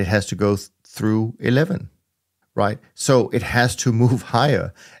fact that it has to go through 11, right? So it has to move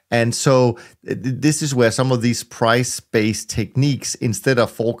higher. And so this is where some of these price-based techniques, instead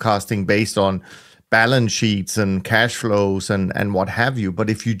of forecasting based on balance sheets and cash flows and what have you, but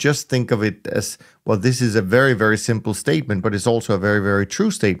if you just think of it as, well, this is a very, very simple statement, but it's also a very, very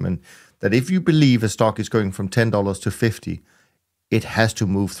true statement, that if you believe a stock is going from $10 to 50, it has to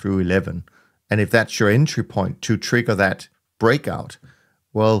move through 11. And if that's your entry point to trigger that breakout,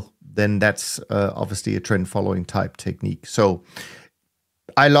 well, then that's obviously a trend following type technique. So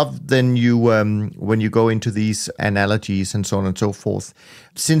I love then you when you go into these analogies and so on and so forth.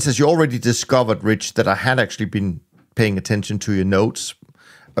 Since, as you already discovered, Rich, that I had actually been paying attention to your notes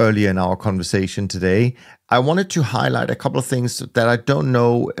earlier in our conversation today, I wanted to highlight a couple of things that I don't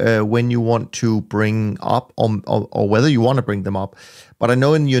know when you want to bring up or whether you want to bring them up. But I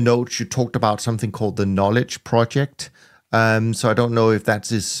know in your notes you talked about something called the Knowledge Project. So I don't know if that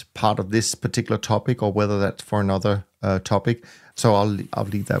is part of this particular topic or whether that's for another topic. So I'll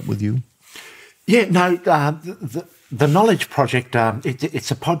leave that with you. Yeah, no, the Knowledge Project,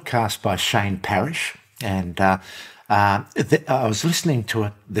 it's a podcast by Shane Parrish, and I was listening to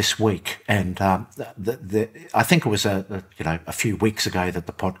it this week, and I think it was a few weeks ago that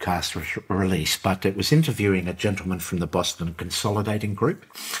the podcast was released, but it was interviewing a gentleman from the Boston Consolidating Group,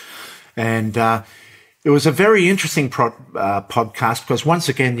 and it was a very interesting podcast because once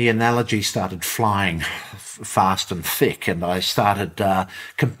again the analogy started flying fast and thick, and I started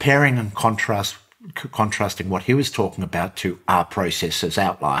comparing and contrasting what he was talking about to our process as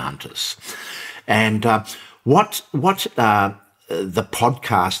outlier hunters, and what the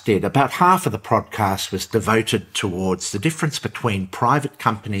podcast did, about half of the podcast was devoted towards the difference between private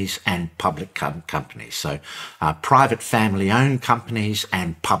companies and public companies. So private family-owned companies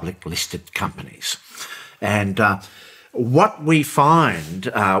and public listed companies. And what we find,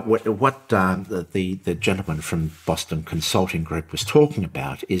 what the gentleman from Boston Consulting Group was talking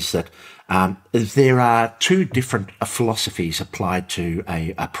about is that there are two different philosophies applied to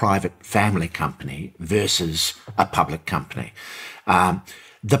a private family company versus a public company.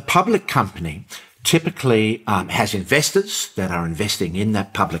 The public company typically has investors that are investing in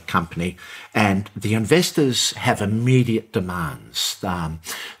that public company, and the investors have immediate demands.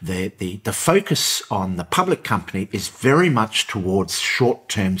 The focus on the public company is very much towards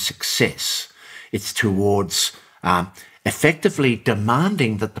short-term success. It's towards effectively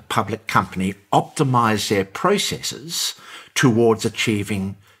demanding that the public company optimize their processes towards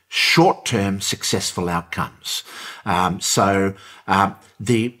achieving short-term successful outcomes.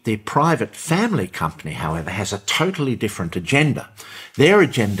 The private family company, however, has a totally different agenda. Their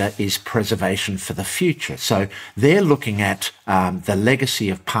agenda is preservation for the future. So they're looking at the legacy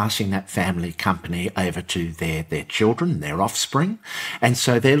of passing that family company over to their children, their offspring. And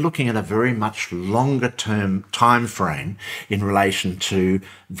so they're looking at a very much longer term time frame in relation to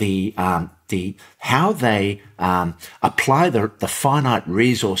the how they apply the finite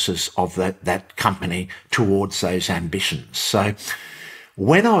resources of that company towards those ambitions. So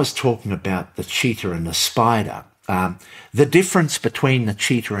when I was talking about the cheetah and the spider, the difference between the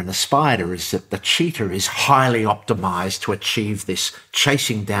cheetah and the spider is that the cheetah is highly optimized to achieve this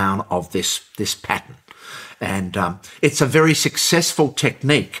chasing down of this pattern. And it's a very successful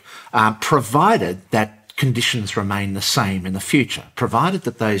technique, provided that conditions remain the same in the future. Provided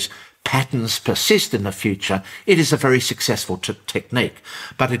that those patterns persist in the future, it is a very successful technique.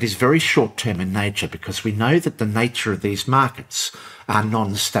 But it is very short-term in nature, because we know that the nature of these markets are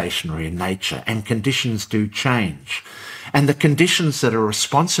non-stationary in nature, and conditions do change. And the conditions that are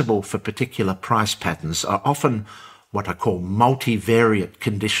responsible for particular price patterns are often what I call multivariate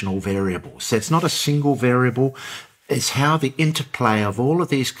conditional variables. So it's not a single variable. It's how the interplay of all of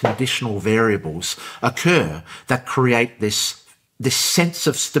these conditional variables occur that create this sense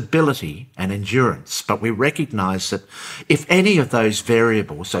of stability and endurance. But we recognize that if any of those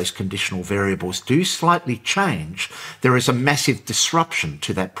variables, those conditional variables, do slightly change, there is a massive disruption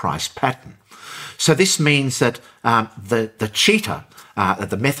to that price pattern. So this means that the cheetah,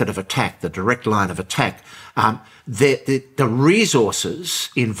 the method of attack, the direct line of attack, the resources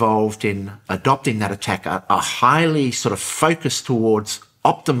involved in adopting that attack are highly sort of focused towards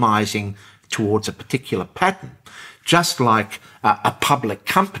optimizing towards a particular pattern, just like a public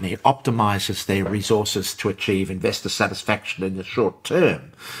company optimizes their resources to achieve investor satisfaction in the short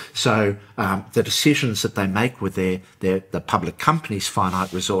term. So the decisions that they make with the public company's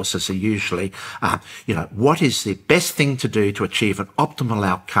finite resources are usually, what is the best thing to do to achieve an optimal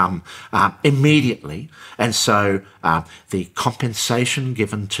outcome immediately. And so the compensation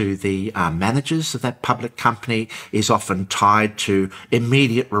given to the managers of that public company is often tied to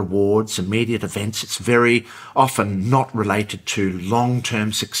immediate rewards, immediate events. It's very often not related to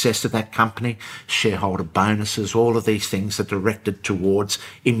long-term success of that company. Shareholder bonuses, all of these things are directed towards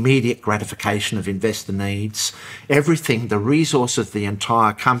immediate gratification of investor needs. Everything, the resources of the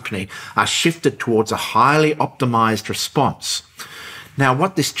entire company are shifted towards a highly optimized response. Now,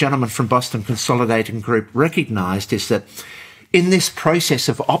 what this gentleman from Boston Consolidating Group recognized is that in this process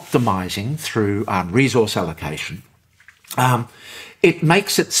of optimizing through resource allocation, it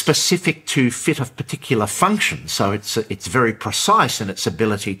makes it specific to fit a particular function. So it's very precise in its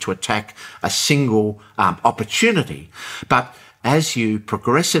ability to attack a single opportunity. But as you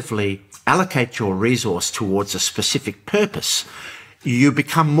progressively allocate your resource towards a specific purpose, you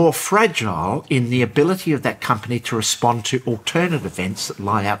become more fragile in the ability of that company to respond to alternate events that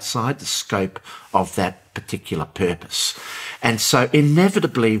lie outside the scope of that particular purpose. And so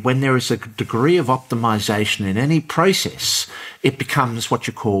inevitably, when there is a degree of optimization in any process, it becomes what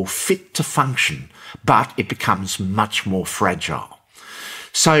you call fit to function, but it becomes much more fragile.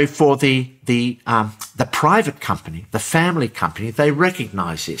 So for the private company, the family company, they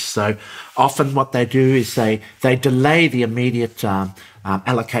recognize this. So often what they do is they delay the immediate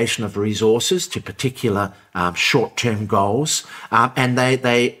allocation of resources to particular short-term goals, and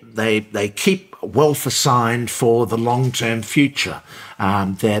they keep wealth assigned for the long-term future.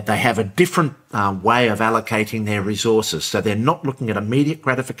 They have a different way of allocating their resources. So they're not looking at immediate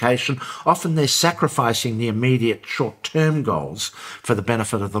gratification. Often they're sacrificing the immediate short-term goals for the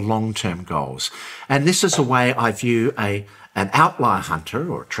benefit of the long-term goals. And this is a way I view an outlier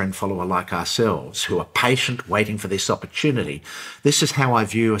hunter or a trend follower like ourselves who are patient waiting for this opportunity. This is how I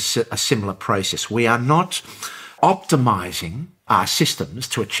view a similar process. We are not optimizing our systems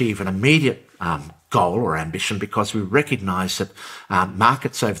to achieve an immediate goal or ambition, because we recognize that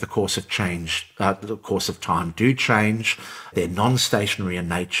markets over the course of time do change. They're non-stationary in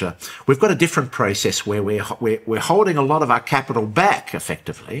nature. We've got a different process where we're holding a lot of our capital back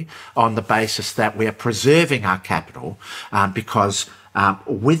effectively on the basis that we are preserving our capital because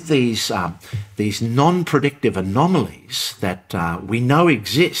with these non-predictive anomalies that we know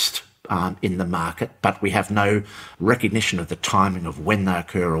exist in the market, but we have no recognition of the timing of when they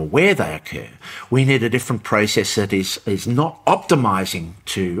occur or where they occur. We need a different process that is not optimizing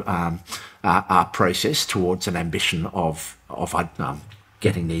to our process towards an ambition of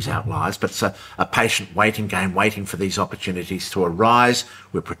getting these outliers, but it's a patient waiting game, waiting for these opportunities to arise.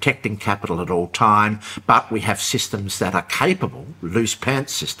 We're protecting capital at all time, but we have systems that are capable, loose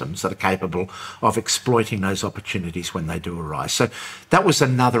pants systems, that are capable of exploiting those opportunities when they do arise. So that was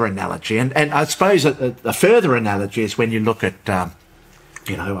another analogy. And I suppose a further analogy is when you look at,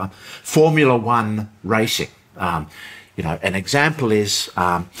 Formula One racing. An example is,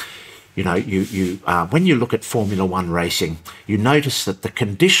 when you look at Formula One racing, you notice that the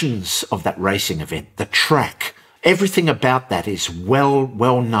conditions of that racing event, the track, everything about that is well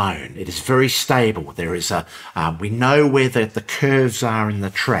known. It is very stable. There is we know where the curves are in the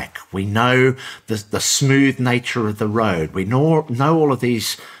track. We know the smooth nature of the road. We know all of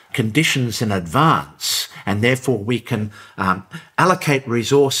these conditions in advance, and therefore we can allocate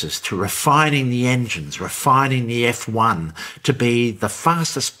resources to refining the engines, refining the F1 to be the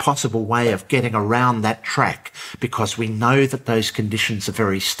fastest possible way of getting around that track, because we know that those conditions are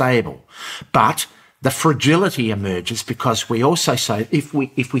very stable. But the fragility emerges because we also say if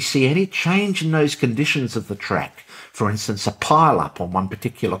we see any change in those conditions of the track, for instance, a pile-up on one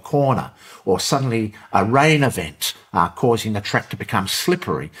particular corner, or suddenly a rain event causing the track to become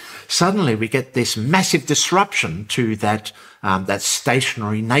slippery, suddenly we get this massive disruption to that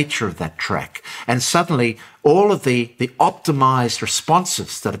stationary nature of that track. And suddenly all of the optimized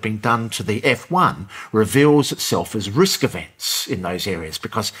responses that have been done to the F1 reveals itself as risk events in those areas,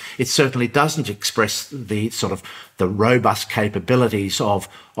 because it certainly doesn't express the sort of the robust capabilities of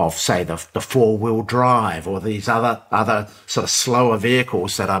say the four-wheel drive or these other sort of slower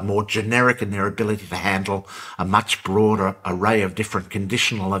vehicles that are more generic in their ability to handle a much broader array of different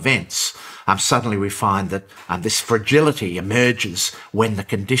conditional events. Suddenly we find that this fragility emerges when the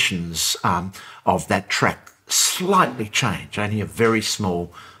conditions of that track slightly change, only a very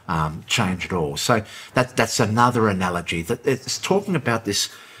small change at all. So that's another analogy, that it's talking about this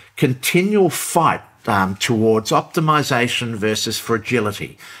continual fight towards optimization versus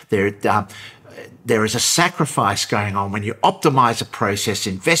fragility. There is a sacrifice going on when you optimize a process,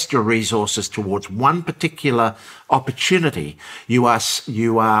 invest your resources towards one particular opportunity. You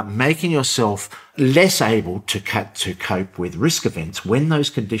are making yourself less able to cope with risk events when those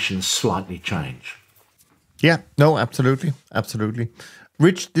conditions slightly change. Yeah, no, absolutely.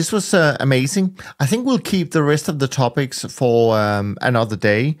 Rich, this was amazing. I think we'll keep the rest of the topics for another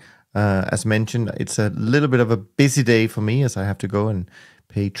day. As mentioned, it's a little bit of a busy day for me as I have to go and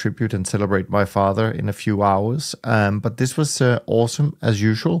pay tribute and celebrate my father in a few hours. But this was awesome as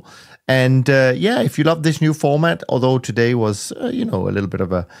usual. And if you love this new format, although today was, a little bit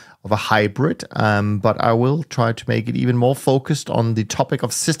of a hybrid, but I will try to make it even more focused on the topic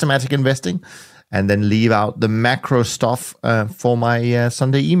of systematic investing, and then leave out the macro stuff for my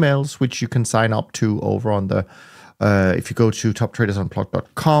Sunday emails, which you can sign up to over on the, if you go to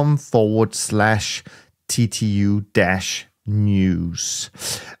toptradersunplugged.com/TTU-news.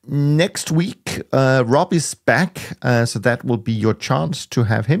 Next week, Rob is back, so that will be your chance to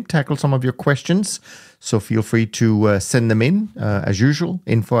have him tackle some of your questions. So feel free to send them in, as usual.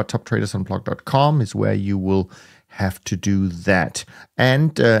 info@toptradersunplugged.com is where you will have to do that.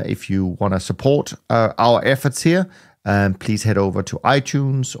 And if you want to support our efforts here, please head over to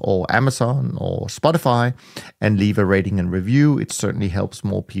iTunes or Amazon or Spotify and leave a rating and review. It certainly helps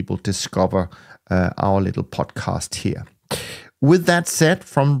more people discover our little podcast here. With that said,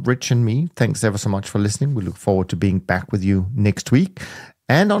 from Rich and me, thanks ever so much for listening. We look forward to being back with you next week.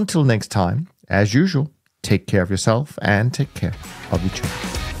 And until next time, as usual, take care of yourself and take care of each other.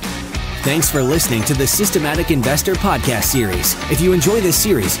 Thanks for listening to the Systematic Investor Podcast Series. If you enjoy this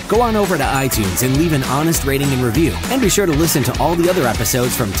series, go on over to iTunes and leave an honest rating and review. And be sure to listen to all the other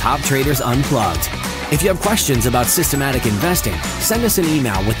episodes from Top Traders Unplugged. If you have questions about systematic investing, send us an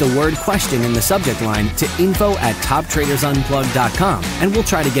email with the word question in the subject line to info@toptradersunplugged.com, and we'll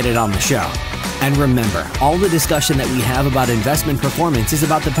try to get it on the show. And remember, all the discussion that we have about investment performance is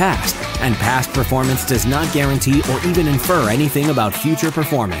about the past, and past performance does not guarantee or even infer anything about future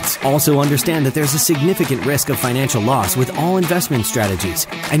performance. Also understand that there's a significant risk of financial loss with all investment strategies,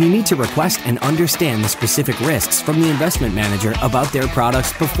 and you need to request and understand the specific risks from the investment manager about their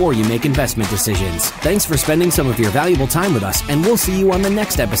products before you make investment decisions. Thanks for spending some of your valuable time with us, and we'll see you on the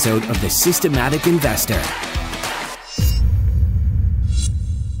next episode of The Systematic Investor.